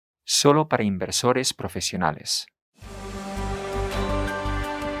solo para inversores profesionales.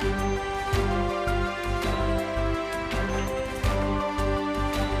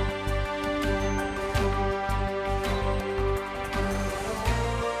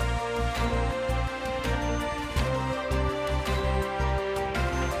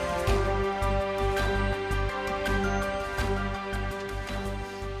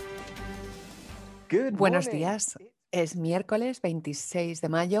 Buenos días, es miércoles 26 de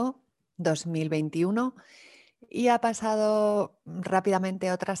mayo 2021 y ha pasado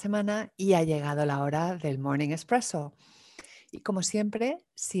rápidamente otra semana y ha llegado la hora del Morning Espresso. Y como siempre,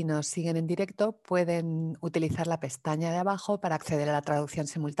 si nos siguen en directo, pueden utilizar la pestaña de abajo para acceder a la traducción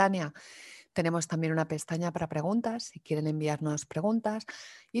simultánea. Tenemos también una pestaña para preguntas, si quieren enviarnos preguntas,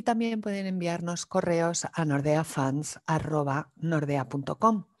 y también pueden enviarnos correos a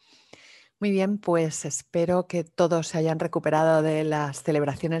nordeafans@nordea.com. Muy bien, pues espero que todos se hayan recuperado de las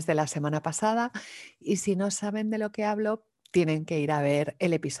celebraciones de la semana pasada y si no saben de lo que hablo, tienen que ir a ver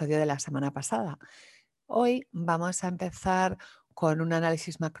el episodio de la semana pasada. Hoy vamos a empezar con un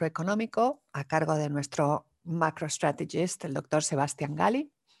análisis macroeconómico a cargo de nuestro macro strategist, el doctor Sebastián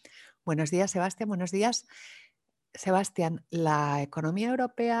Gali. Buenos días, Sebastián, buenos días. Sebastián, la economía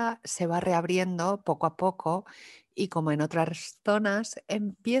europea se va reabriendo poco a poco y como en otras zonas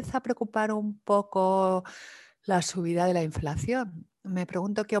empieza a preocupar un poco la subida de la inflación. Me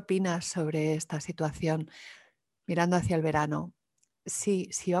pregunto qué opinas sobre esta situación mirando hacia el verano. Si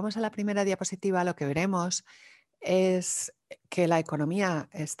vamos a la primera diapositiva, lo que veremos es que la economía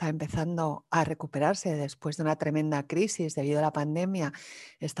está empezando a recuperarse después de una tremenda crisis debido a la pandemia.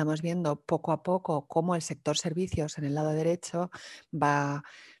 Estamos viendo poco a poco cómo el sector servicios en el lado derecho va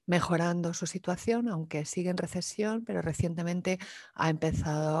mejorando su situación, aunque sigue en recesión, pero recientemente ha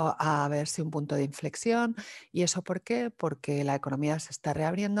empezado a verse un punto de inflexión. ¿Y eso por qué? Porque la economía se está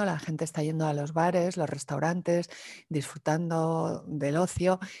reabriendo, la gente está yendo a los bares, los restaurantes, disfrutando del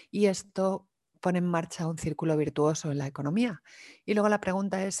ocio y esto pone en marcha un círculo virtuoso en la economía. Y luego la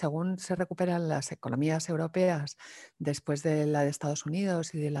pregunta es, según se recuperan las economías europeas después de la de Estados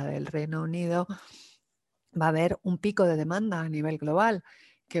Unidos y de la del Reino Unido, va a haber un pico de demanda a nivel global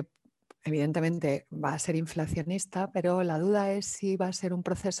que evidentemente va a ser inflacionista, pero la duda es si va a ser un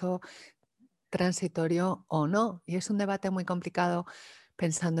proceso transitorio o no. Y es un debate muy complicado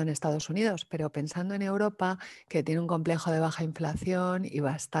pensando en Estados Unidos, pero pensando en Europa, que tiene un complejo de baja inflación y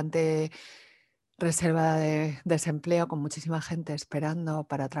bastante reserva de desempleo con muchísima gente esperando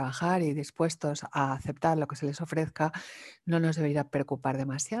para trabajar y dispuestos a aceptar lo que se les ofrezca, no nos debería preocupar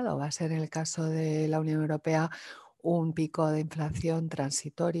demasiado. Va a ser en el caso de la Unión Europea un pico de inflación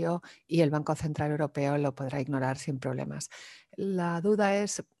transitorio y el Banco Central Europeo lo podrá ignorar sin problemas. La duda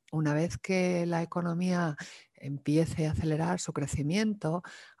es, una vez que la economía empiece a acelerar su crecimiento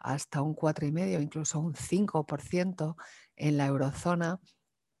hasta un 4,5, incluso un 5% en la eurozona,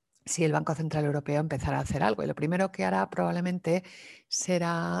 si el Banco Central Europeo empezará a hacer algo. Y lo primero que hará probablemente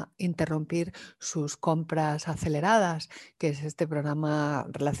será interrumpir sus compras aceleradas, que es este programa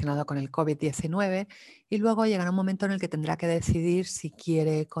relacionado con el COVID-19, y luego llegará un momento en el que tendrá que decidir si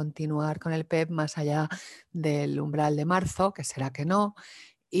quiere continuar con el PEP más allá del umbral de marzo, que será que no,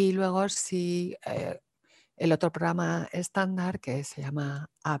 y luego si el otro programa estándar, que se llama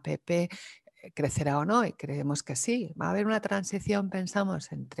APP, crecerá o no, y creemos que sí. Va a haber una transición,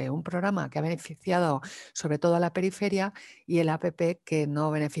 pensamos, entre un programa que ha beneficiado sobre todo a la periferia y el APP que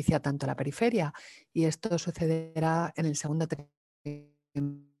no beneficia tanto a la periferia. Y esto sucederá en el segundo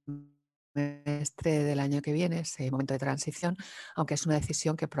trimestre del año que viene, ese momento de transición, aunque es una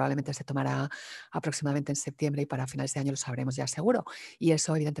decisión que probablemente se tomará aproximadamente en septiembre y para finales de año lo sabremos ya seguro. Y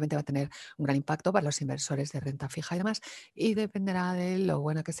eso evidentemente va a tener un gran impacto para los inversores de renta fija y demás, y dependerá de lo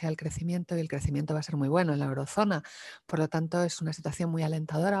bueno que sea el crecimiento, y el crecimiento va a ser muy bueno en la eurozona. Por lo tanto, es una situación muy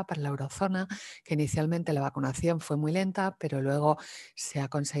alentadora para la eurozona, que inicialmente la vacunación fue muy lenta, pero luego se ha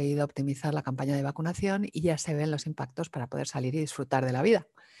conseguido optimizar la campaña de vacunación y ya se ven los impactos para poder salir y disfrutar de la vida.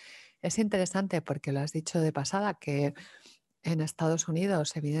 Es interesante porque lo has dicho de pasada, que en Estados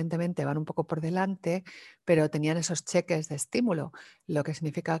Unidos, evidentemente, van un poco por delante, pero tenían esos cheques de estímulo, lo que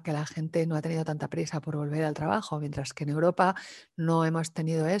significa que la gente no ha tenido tanta prisa por volver al trabajo, mientras que en Europa no hemos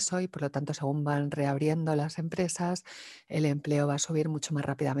tenido eso y, por lo tanto, según van reabriendo las empresas, el empleo va a subir mucho más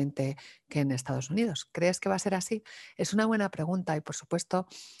rápidamente que en Estados Unidos. ¿Crees que va a ser así? Es una buena pregunta y, por supuesto,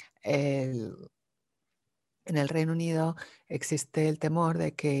 el en el Reino Unido existe el temor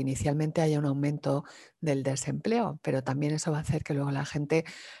de que inicialmente haya un aumento del desempleo, pero también eso va a hacer que luego la gente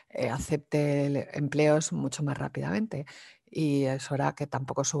acepte empleos mucho más rápidamente. y eso hará que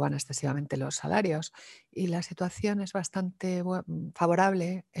tampoco suban excesivamente los salarios. Y la situación es bastante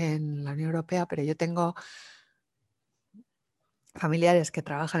favorable en la Unión Europea, pero yo tengo familiares que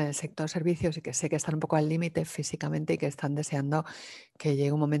trabajan en el sector servicios y que sé que están un poco al límite físicamente y que están deseando que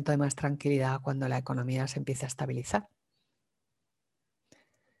llegue un momento de más tranquilidad cuando la economía se empiece a estabilizar.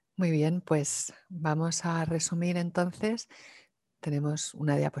 Muy bien, pues vamos a resumir entonces. Tenemos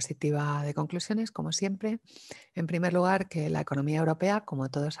una diapositiva de conclusiones, como siempre. En primer lugar, que la economía europea, como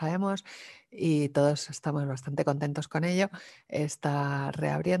todos sabemos, y todos estamos bastante contentos con ello, está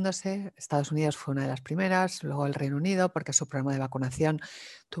reabriéndose. Estados Unidos fue una de las primeras, luego el Reino Unido, porque su programa de vacunación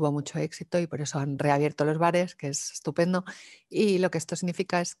tuvo mucho éxito y por eso han reabierto los bares, que es estupendo. Y lo que esto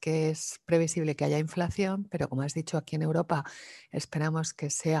significa es que es previsible que haya inflación, pero como has dicho, aquí en Europa esperamos que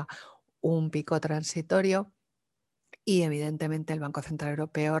sea un pico transitorio y evidentemente el Banco Central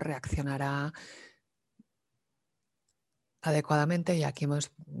Europeo reaccionará adecuadamente y aquí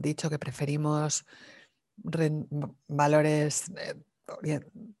hemos dicho que preferimos valores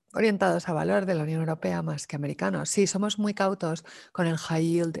orientados a valor de la Unión Europea más que americanos. Sí, somos muy cautos con el high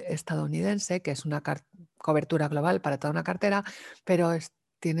yield estadounidense, que es una cobertura global para toda una cartera, pero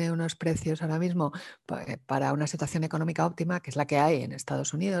tiene unos precios ahora mismo para una situación económica óptima, que es la que hay en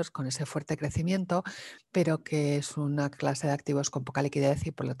Estados Unidos, con ese fuerte crecimiento, pero que es una clase de activos con poca liquidez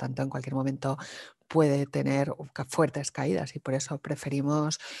y por lo tanto en cualquier momento puede tener fuertes caídas y por eso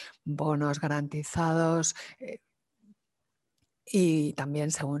preferimos bonos garantizados y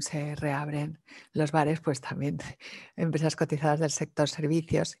también según se reabren los bares, pues también empresas cotizadas del sector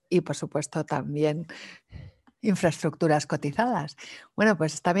servicios y por supuesto también infraestructuras cotizadas. Bueno,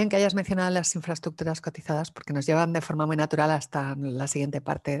 pues está bien que hayas mencionado las infraestructuras cotizadas porque nos llevan de forma muy natural hasta la siguiente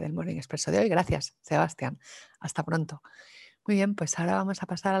parte del Morning Expreso de hoy. Gracias, Sebastián. Hasta pronto. Muy bien, pues ahora vamos a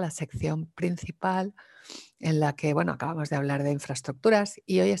pasar a la sección principal en la que, bueno, acabamos de hablar de infraestructuras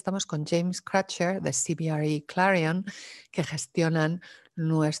y hoy estamos con James Crutcher de CBRE Clarion, que gestionan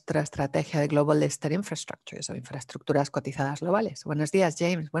nuestra estrategia de Global Listed Infrastructures o infraestructuras cotizadas globales. Buenos días,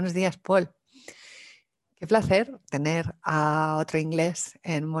 James. Buenos días, Paul. Qué placer tener a otro inglés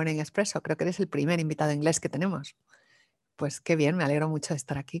en Morning Expresso. Creo que eres el primer invitado inglés que tenemos. Pues qué bien, me alegro mucho de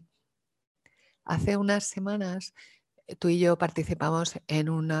estar aquí. Hace unas semanas tú y yo participamos en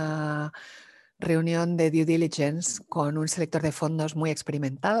una reunión de due diligence con un selector de fondos muy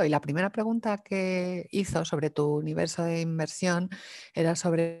experimentado y la primera pregunta que hizo sobre tu universo de inversión era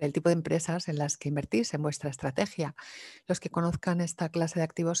sobre el tipo de empresas en las que invertís en vuestra estrategia. Los que conozcan esta clase de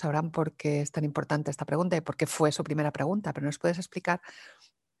activos sabrán por qué es tan importante esta pregunta y por qué fue su primera pregunta, pero ¿nos puedes explicar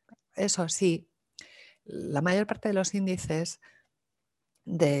eso? Sí, la mayor parte de los índices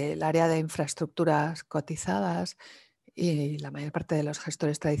del área de infraestructuras cotizadas y la mayor parte de los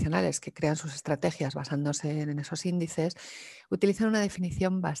gestores tradicionales que crean sus estrategias basándose en esos índices utilizan una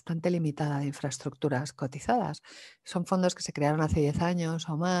definición bastante limitada de infraestructuras cotizadas. Son fondos que se crearon hace 10 años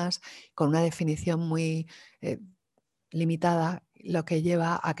o más con una definición muy limitada, lo que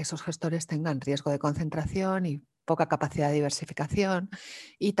lleva a que esos gestores tengan riesgo de concentración y poca capacidad de diversificación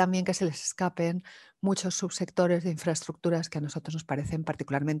y también que se les escapen muchos subsectores de infraestructuras que a nosotros nos parecen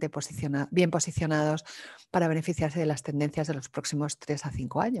particularmente bien posicionados para beneficiarse de las tendencias de los próximos 3 a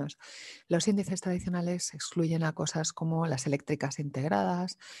 5 años. Los índices tradicionales excluyen a cosas como las eléctricas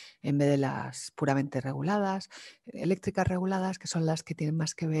integradas en vez de las puramente reguladas, eléctricas reguladas que son las que tienen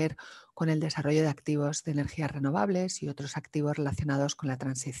más que ver con el desarrollo de activos de energías renovables y otros activos relacionados con la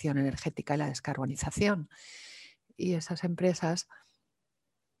transición energética y la descarbonización. Y esas empresas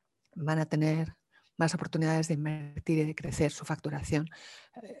van a tener más oportunidades de invertir y de crecer su facturación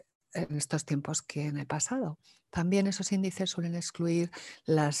en estos tiempos que en el pasado. También esos índices suelen excluir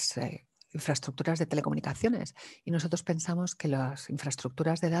las infraestructuras de telecomunicaciones y nosotros pensamos que las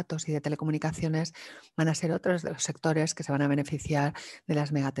infraestructuras de datos y de telecomunicaciones van a ser otros de los sectores que se van a beneficiar de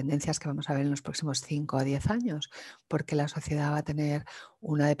las megatendencias que vamos a ver en los próximos 5 o 10 años, porque la sociedad va a tener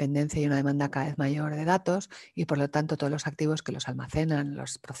una dependencia y una demanda cada vez mayor de datos y por lo tanto todos los activos que los almacenan,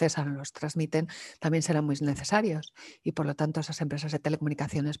 los procesan, los transmiten también serán muy necesarios y por lo tanto esas empresas de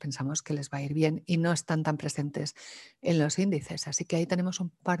telecomunicaciones pensamos que les va a ir bien y no están tan presentes en los índices. Así que ahí tenemos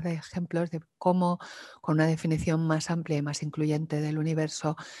un par de ejemplos de cómo con una definición más amplia y más incluyente del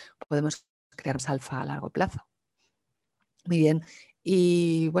universo podemos crear más alfa a largo plazo. Muy bien.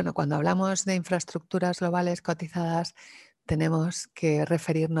 Y bueno, cuando hablamos de infraestructuras globales cotizadas, tenemos que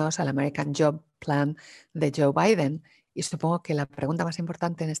referirnos al American Job Plan de Joe Biden. Y supongo que la pregunta más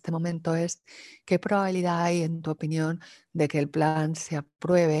importante en este momento es, ¿qué probabilidad hay, en tu opinión, de que el plan se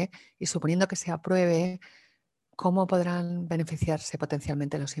apruebe? Y suponiendo que se apruebe, ¿cómo podrán beneficiarse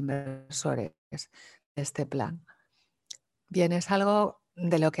potencialmente los inversores de este plan? Bien, es algo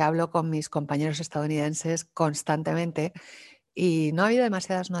de lo que hablo con mis compañeros estadounidenses constantemente y no ha habido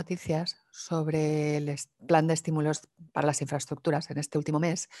demasiadas noticias sobre el plan de estímulos para las infraestructuras en este último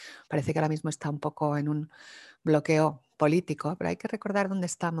mes. Parece que ahora mismo está un poco en un bloqueo político, pero hay que recordar dónde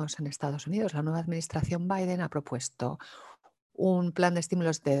estamos en Estados Unidos. La nueva administración Biden ha propuesto un plan de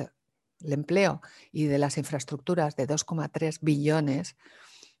estímulos del empleo y de las infraestructuras de 2,3 billones.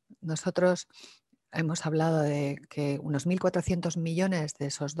 Nosotros hemos hablado de que unos 1.400 millones de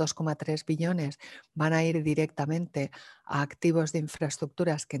esos 2,3 billones van a ir directamente a activos de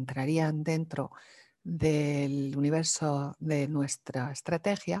infraestructuras que entrarían dentro del universo de nuestra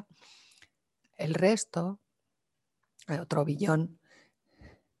estrategia. El resto, otro billón,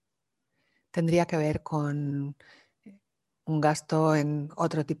 tendría que ver con un gasto en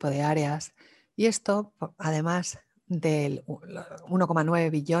otro tipo de áreas. Y esto, además del 1,9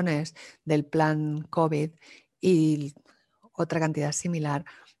 billones del plan COVID y otra cantidad similar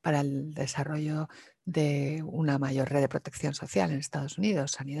para el desarrollo de una mayor red de protección social en Estados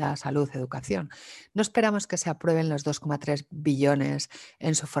Unidos, sanidad, salud, educación. No esperamos que se aprueben los 2,3 billones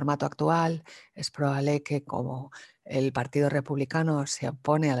en su formato actual. Es probable que, como el Partido Republicano se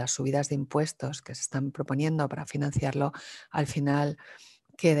opone a las subidas de impuestos que se están proponiendo para financiarlo, al final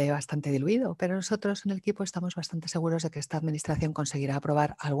quede bastante diluido. Pero nosotros en el equipo estamos bastante seguros de que esta administración conseguirá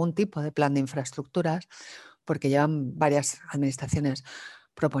aprobar algún tipo de plan de infraestructuras, porque llevan varias administraciones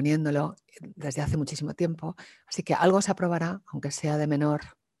proponiéndolo desde hace muchísimo tiempo. Así que algo se aprobará, aunque sea de menor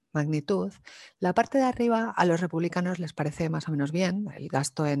magnitud. La parte de arriba a los republicanos les parece más o menos bien, el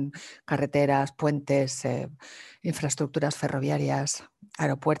gasto en carreteras, puentes, infraestructuras ferroviarias,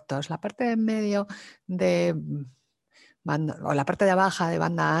 aeropuertos. La parte de en medio de o la parte de baja de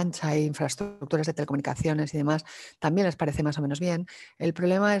banda ancha e infraestructuras de telecomunicaciones y demás también les parece más o menos bien. El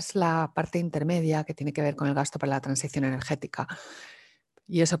problema es la parte intermedia, que tiene que ver con el gasto para la transición energética.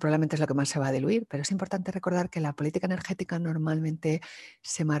 Y eso probablemente es lo que más se va a diluir, pero es importante recordar que la política energética normalmente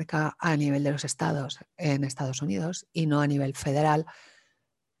se marca a nivel de los estados en Estados Unidos y no a nivel federal.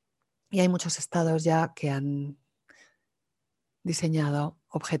 Y hay muchos estados ya que han diseñado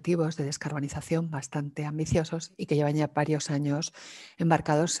objetivos de descarbonización bastante ambiciosos y que llevan ya varios años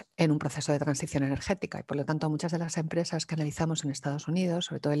embarcados en un proceso de transición energética. Y por lo tanto, muchas de las empresas que analizamos en Estados Unidos,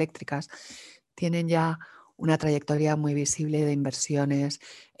 sobre todo eléctricas, tienen ya una trayectoria muy visible de inversiones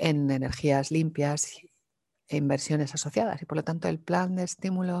en energías limpias e inversiones asociadas. Y por lo tanto, el plan de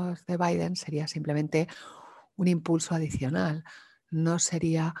estímulos de Biden sería simplemente un impulso adicional, no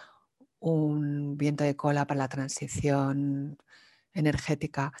sería un viento de cola para la transición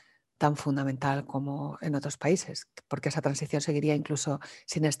energética tan fundamental como en otros países, porque esa transición seguiría incluso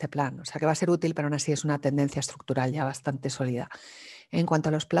sin este plan. O sea que va a ser útil, pero aún así es una tendencia estructural ya bastante sólida. En cuanto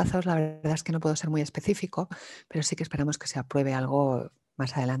a los plazos, la verdad es que no puedo ser muy específico, pero sí que esperamos que se apruebe algo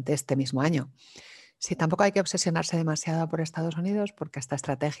más adelante este mismo año. Sí, tampoco hay que obsesionarse demasiado por Estados Unidos porque esta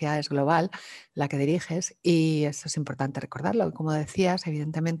estrategia es global, la que diriges, y eso es importante recordarlo. Como decías,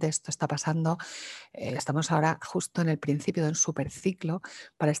 evidentemente esto está pasando, estamos ahora justo en el principio de un superciclo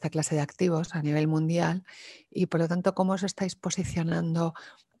para esta clase de activos a nivel mundial y por lo tanto, ¿cómo os estáis posicionando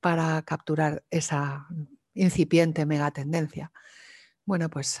para capturar esa incipiente megatendencia?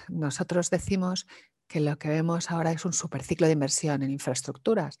 Bueno, pues nosotros decimos que lo que vemos ahora es un superciclo de inversión en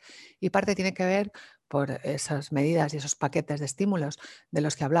infraestructuras y parte tiene que ver por esas medidas y esos paquetes de estímulos de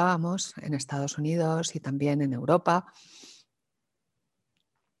los que hablábamos en Estados Unidos y también en Europa.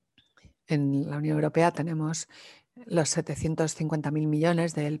 En la Unión Europea tenemos los 750.000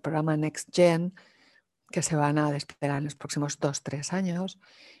 millones del programa Next Gen que se van a desplegar en los próximos 2-3 años,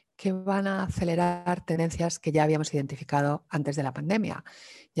 que van a acelerar tendencias que ya habíamos identificado antes de la pandemia.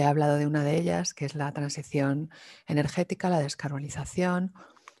 Ya he hablado de una de ellas, que es la transición energética, la descarbonización.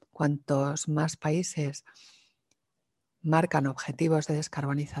 Cuantos más países marcan objetivos de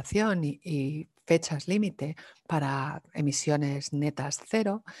descarbonización y fechas límite para emisiones netas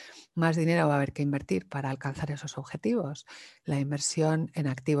cero, más dinero va a haber que invertir para alcanzar esos objetivos. La inversión en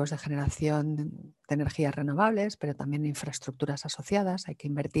activos de generación de energías renovables, pero también en infraestructuras asociadas. Hay que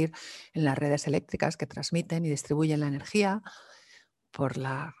invertir en las redes eléctricas que transmiten y distribuyen la energía por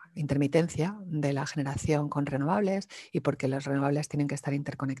la intermitencia de la generación con renovables y porque las renovables tienen que estar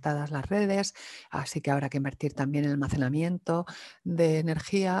interconectadas las redes, así que habrá que invertir también en almacenamiento de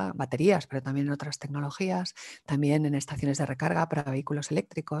energía, baterías, pero también en otras tecnologías, también en estaciones de recarga para vehículos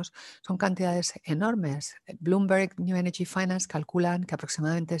eléctricos. Son cantidades enormes. Bloomberg New Energy Finance calculan que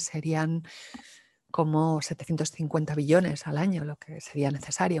aproximadamente serían como 750 billones al año, lo que sería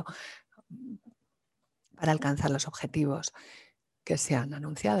necesario para alcanzar los objetivos que se han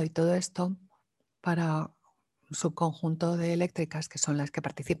anunciado y todo esto para subconjunto de eléctricas, que son las que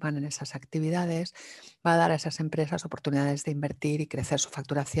participan en esas actividades, va a dar a esas empresas oportunidades de invertir y crecer su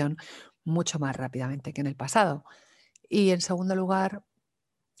facturación mucho más rápidamente que en el pasado. Y en segundo lugar,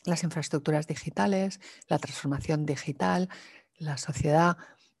 las infraestructuras digitales, la transformación digital, la sociedad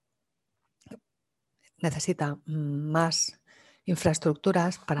necesita más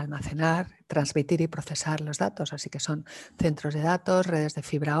infraestructuras para almacenar, transmitir y procesar los datos. Así que son centros de datos, redes de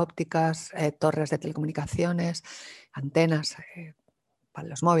fibra ópticas, torres de telecomunicaciones, antenas para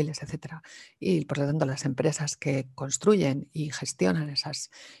los móviles, etcétera. Y por lo tanto, las empresas que construyen y gestionan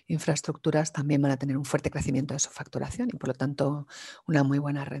esas infraestructuras también van a tener un fuerte crecimiento de su facturación y por lo tanto una muy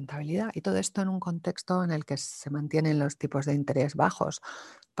buena rentabilidad. Y todo esto en un contexto en el que se mantienen los tipos de interés bajos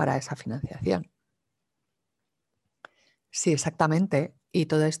para esa financiación. Sí, exactamente. Y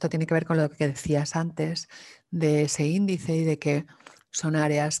todo esto tiene que ver con lo que decías antes de ese índice y de que son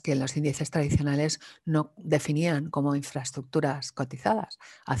áreas que los índices tradicionales no definían como infraestructuras cotizadas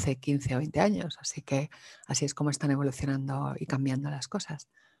hace 15 o 20 años. Así que así es como están evolucionando y cambiando las cosas.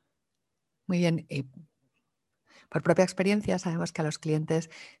 Muy bien. Y por propia experiencia sabemos que a los clientes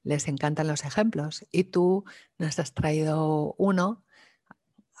les encantan los ejemplos y tú nos has traído uno.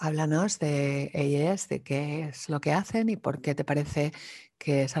 Háblanos de AES, de qué es lo que hacen y por qué te parece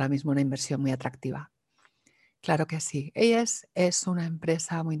que es ahora mismo una inversión muy atractiva. Claro que sí. AES es una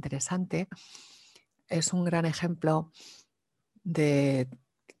empresa muy interesante. Es un gran ejemplo de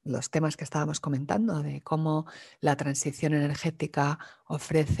los temas que estábamos comentando, de cómo la transición energética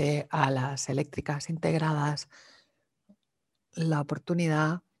ofrece a las eléctricas integradas la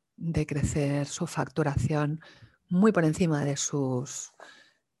oportunidad de crecer su facturación muy por encima de sus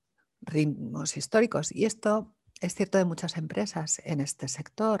ritmos históricos. Y esto es cierto de muchas empresas en este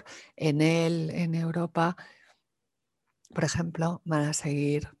sector. En Europa, por ejemplo, van a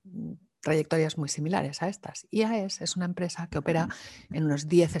seguir trayectorias muy similares a estas. IAES es una empresa que opera en unos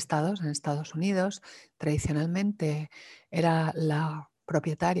 10 estados en Estados Unidos. Tradicionalmente era la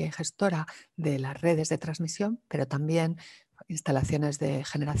propietaria y gestora de las redes de transmisión, pero también instalaciones de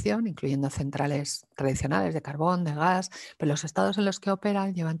generación, incluyendo centrales tradicionales de carbón, de gas, pero los estados en los que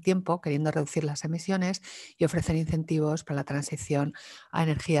operan llevan tiempo queriendo reducir las emisiones y ofrecen incentivos para la transición a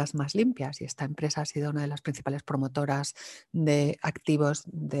energías más limpias. Y esta empresa ha sido una de las principales promotoras de activos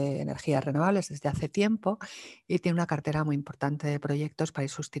de energías renovables desde hace tiempo y tiene una cartera muy importante de proyectos para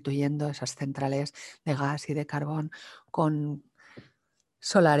ir sustituyendo esas centrales de gas y de carbón con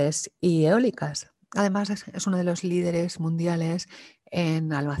solares y eólicas. Además, es uno de los líderes mundiales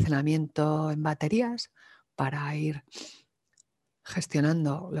en almacenamiento en baterías para ir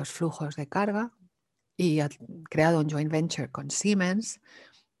gestionando los flujos de carga y ha creado un joint venture con Siemens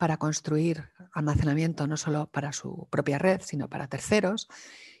para construir almacenamiento no solo para su propia red, sino para terceros.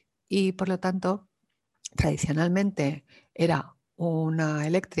 Y por lo tanto, tradicionalmente era una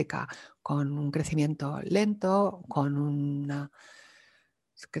eléctrica con un crecimiento lento, con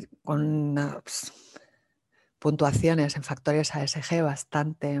unas puntuaciones en factores ASG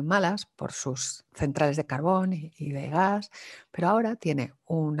bastante malas por sus centrales de carbón y de gas, pero ahora tiene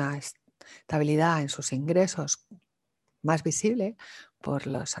una estabilidad en sus ingresos más visible por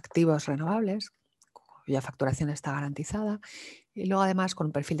los activos renovables, cuya facturación está garantizada, y luego además con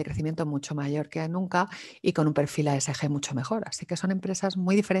un perfil de crecimiento mucho mayor que nunca y con un perfil ASG mucho mejor. Así que son empresas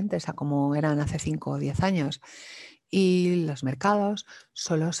muy diferentes a como eran hace 5 o 10 años. Y los mercados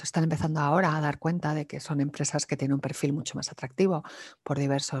solo se están empezando ahora a dar cuenta de que son empresas que tienen un perfil mucho más atractivo por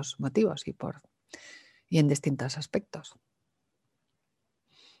diversos motivos y en distintos aspectos.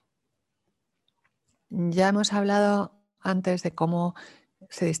 Ya hemos hablado antes de cómo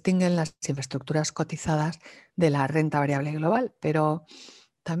se distinguen las infraestructuras cotizadas de la renta variable global, pero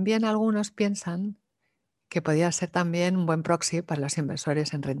también algunos piensan que podría ser también un buen proxy para los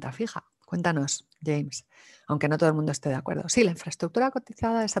inversores en renta fija. Cuéntanos, James, aunque no todo el mundo esté de acuerdo. Sí, la infraestructura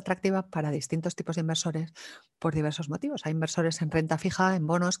cotizada es atractiva para distintos tipos de inversores por diversos motivos. Hay inversores en renta fija, en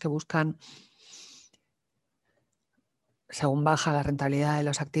bonos que buscan, según baja la rentabilidad de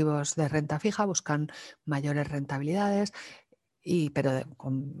los activos de renta fija, buscan mayores rentabilidades, pero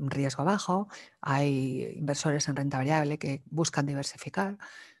con un riesgo bajo. Hay inversores en renta variable que buscan diversificar,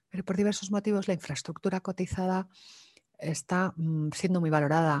 pero por diversos motivos la infraestructura cotizada está siendo muy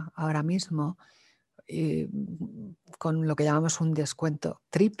valorada ahora mismo con lo que llamamos un descuento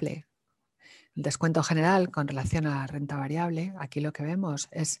triple. El descuento general con relación a la renta variable, aquí lo que vemos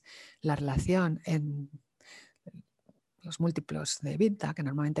es la relación los múltiplos de EBITDA, que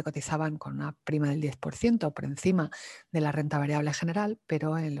normalmente cotizaban con una prima del 10% por encima de la renta variable general,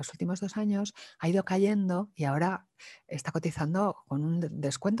 pero en los últimos 2 años ha ido cayendo y ahora está cotizando con un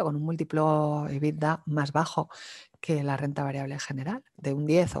descuento, con un múltiplo EBITDA más bajo que la renta variable general, de un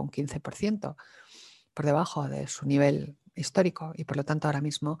 10 o un 15% por debajo de su nivel histórico y por lo tanto ahora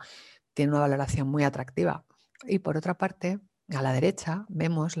mismo tiene una valoración muy atractiva. Y por otra parte, a la derecha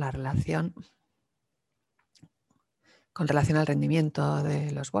vemos la relación con relación al rendimiento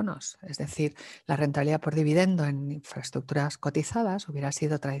de los bonos. Es decir, la rentabilidad por dividendo en infraestructuras cotizadas hubiera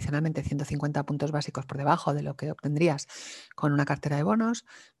sido tradicionalmente 150 puntos básicos por debajo de lo que obtendrías con una cartera de bonos,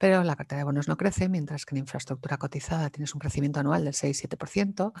 pero la cartera de bonos no crece, mientras que en infraestructura cotizada tienes un crecimiento anual del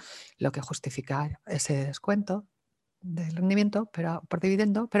 6-7%, lo que justifica ese descuento del rendimiento pero por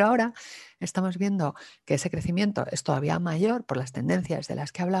dividendo, pero ahora estamos viendo que ese crecimiento es todavía mayor por las tendencias de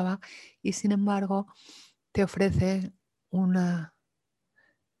las que hablaba y sin embargo te ofrece una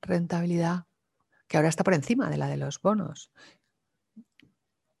rentabilidad que ahora está por encima de la de los bonos,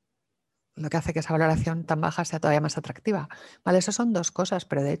 lo que hace que esa valoración tan baja sea todavía más atractiva. Vale, eso son dos cosas,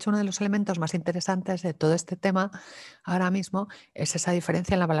 pero de hecho uno de los elementos más interesantes de todo este tema ahora mismo es esa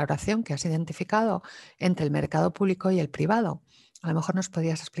diferencia en la valoración que has identificado entre el mercado público y el privado. A lo mejor nos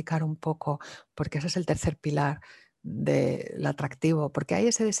podrías explicar un poco, porque ese es el tercer pilar del atractivo, por qué hay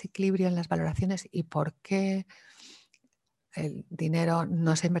ese desequilibrio en las valoraciones y por qué el dinero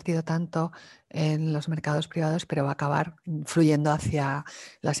no se ha invertido tanto en los mercados privados, pero va a acabar fluyendo hacia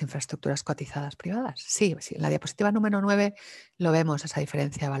las infraestructuras cotizadas privadas. Sí, sí, en la diapositiva número 9 lo vemos, esa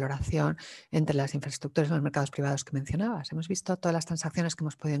diferencia de valoración entre las infraestructuras y los mercados privados que mencionabas. Hemos visto todas las transacciones que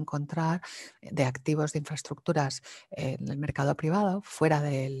hemos podido encontrar de activos de infraestructuras en el mercado privado, fuera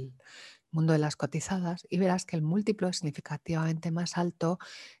del mundo de las cotizadas, y verás que el múltiplo es significativamente más alto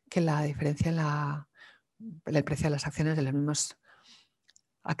que la diferencia en el precio de las acciones de los mismos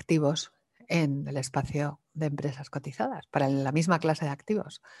activos en el espacio de empresas cotizadas, para la misma clase de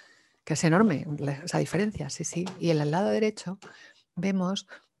activos, que es enorme esa diferencia, sí, sí. Y en el lado derecho vemos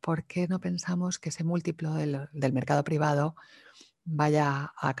por qué no pensamos que ese múltiplo del mercado privado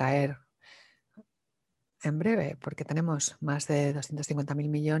vaya a caer en breve, porque tenemos más de 250.000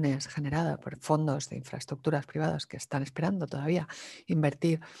 millones generados por fondos de infraestructuras privadas que están esperando todavía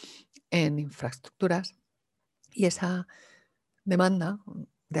invertir en infraestructuras y esa demanda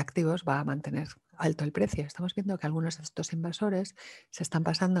de activos va a mantener alto el precio. Estamos viendo que algunos de estos inversores se están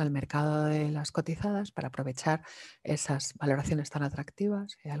pasando al mercado de las cotizadas para aprovechar esas valoraciones tan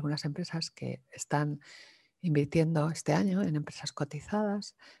atractivas. Hay algunas empresas que están invirtiendo este año en empresas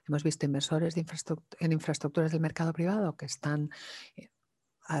cotizadas. Hemos visto inversores en infraestructuras del mercado privado que están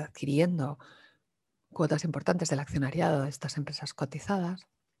adquiriendo cuotas importantes del accionariado de estas empresas cotizadas.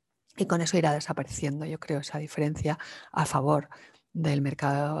 Y con eso irá desapareciendo, yo creo, esa diferencia a favor del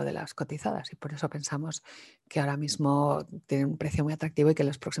mercado de las cotizadas. Y por eso pensamos que ahora mismo tiene un precio muy atractivo y que en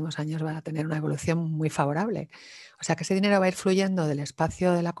los próximos años van a tener una evolución muy favorable. O sea que ese dinero va a ir fluyendo del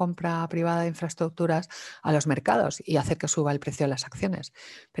espacio de la compra privada de infraestructuras a los mercados y hacer que suba el precio de las acciones.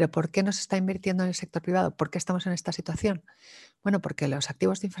 Pero ¿por qué no se está invirtiendo en el sector privado? ¿Por qué estamos en esta situación? Bueno, porque los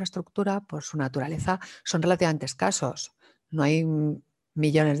activos de infraestructura, por su naturaleza, son relativamente escasos. No hay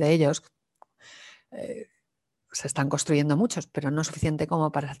millones de ellos, se están construyendo muchos, pero no suficiente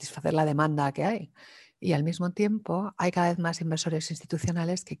como para satisfacer la demanda que hay. Y al mismo tiempo hay cada vez más inversores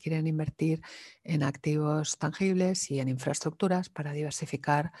institucionales que quieren invertir en activos tangibles y en infraestructuras para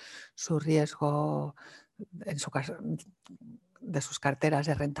diversificar su riesgo de sus carteras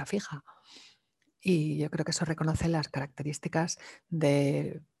de renta fija. Y yo creo que eso reconoce las características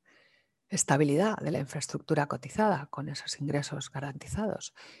de estabilidad de la infraestructura cotizada con esos ingresos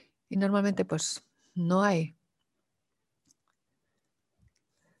garantizados. Y normalmente pues no hay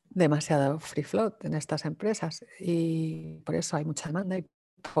demasiado free float en estas empresas y por eso hay mucha demanda y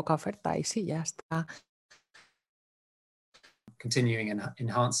poca oferta y sí, ya está. Continuing and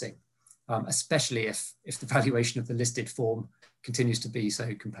enhancing, especially if the valuation of the listed form continues to be so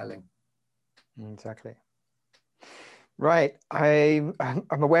compelling. Exactly. Right, I'm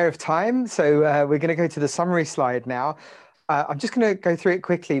aware of time, so we're going to go to the summary slide now. I'm just going to go through it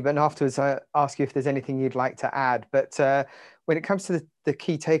quickly, but afterwards I ask you if there's anything you'd like to add. But when it comes to the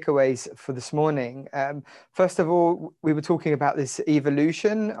key takeaways for this morning, first of all, we were talking about this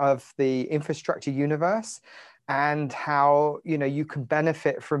evolution of the infrastructure universe and how you can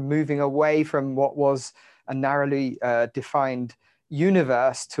benefit from moving away from what was a narrowly defined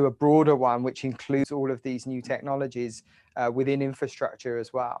universe to a broader one, which includes all of these new technologies within infrastructure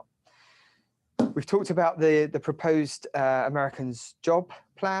as well. We've talked about the proposed Americans job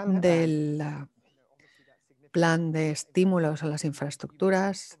plan. Del plan de estímulos a las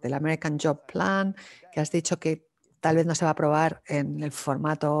infraestructuras, del American Job Plan, que has dicho que tal vez no se va a aprobar en el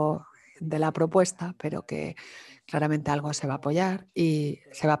formato de la propuesta, pero que claramente algo se va a apoyar y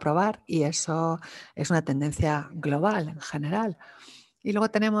se va a aprobar, y eso es una tendencia global en general. Y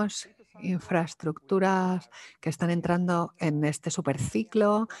luego tenemos infraestructuras que están entrando en este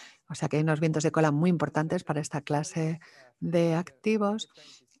superciclo, o sea que hay unos vientos de cola muy importantes para esta clase de activos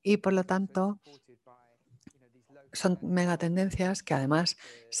y por lo tanto son megatendencias que además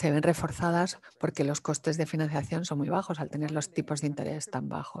se ven reforzadas porque los costes de financiación son muy bajos al tener los tipos de interés tan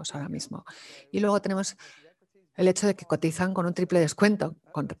bajos ahora mismo. Y luego tenemos el hecho de que cotizan con un triple descuento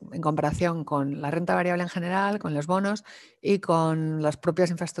en comparación con la renta variable en general, con los bonos y con las propias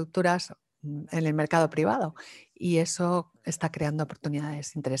infraestructuras en el mercado privado. Y eso está creando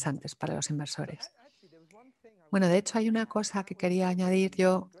oportunidades interesantes para los inversores. Bueno, de hecho hay una cosa que quería añadir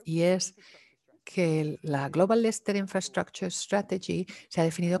yo y es que la Global Listed Infrastructure Strategy se ha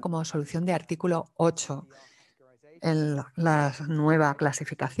definido como solución de artículo 8 en la nueva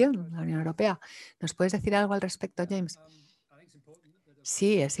clasificación de la Unión Europea. ¿Nos puedes decir algo al respecto, James?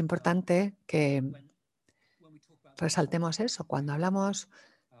 Sí, es importante que resaltemos eso. Cuando hablamos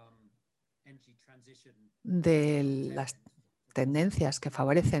de las tendencias que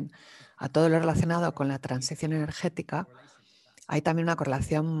favorecen a todo lo relacionado con la transición energética, hay también una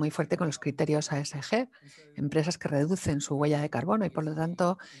correlación muy fuerte con los criterios ASG, empresas que reducen su huella de carbono y, por lo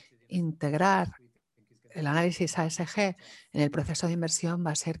tanto, integrar el análisis ASG en el proceso de inversión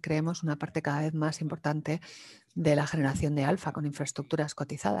va a ser, creemos, una parte cada vez más importante de la generación de alfa con infraestructuras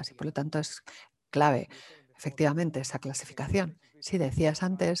cotizadas y, por lo tanto, es clave, efectivamente, esa clasificación. Sí, decías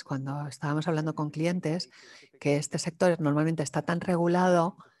antes, cuando estábamos hablando con clientes, que este sector normalmente está tan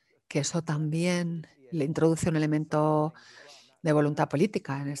regulado que eso también le introduce un elemento de voluntad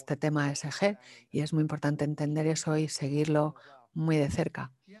política en este tema ESG y es muy importante entender eso y seguirlo muy de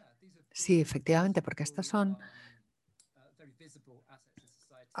cerca. Sí, efectivamente, porque estas son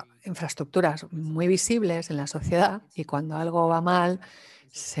infraestructuras muy visibles en la sociedad y cuando algo va mal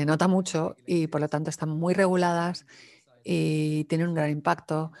se nota mucho y por lo tanto están muy reguladas y tienen un gran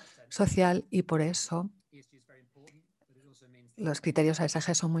impacto social y por eso los criterios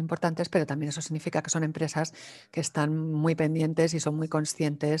ASG son muy importantes, pero también eso significa que son empresas que están muy pendientes y son muy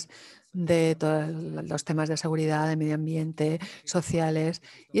conscientes de todos los temas de seguridad, de medio ambiente, sociales.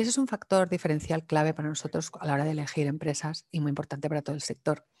 Y ese es un factor diferencial clave para nosotros a la hora de elegir empresas y muy importante para todo el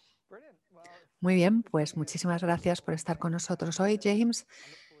sector. Muy bien, pues muchísimas gracias por estar con nosotros hoy, James,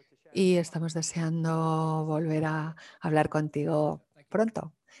 y estamos deseando volver a hablar contigo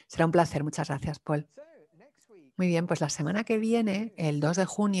pronto. Será un placer. Muchas gracias, Paul. Muy bien, pues la semana que viene, el 2 de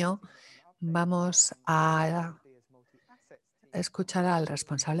junio, vamos a escuchar al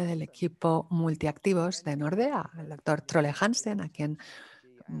responsable del equipo multiactivos de Nordea, el doctor Trolle Hansen, a quien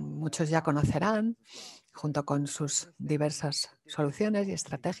muchos ya conocerán, junto con sus diversas soluciones y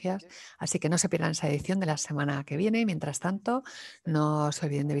estrategias. Así que no se pierdan esa edición de la semana que viene. Y mientras tanto, no se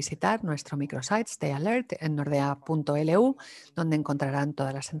olviden de visitar nuestro microsite Stay Alert en nordea.lu, donde encontrarán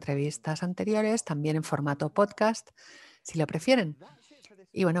todas las entrevistas anteriores, también en formato podcast, si lo prefieren.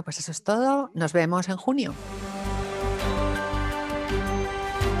 Y bueno, pues eso es todo. Nos vemos en junio.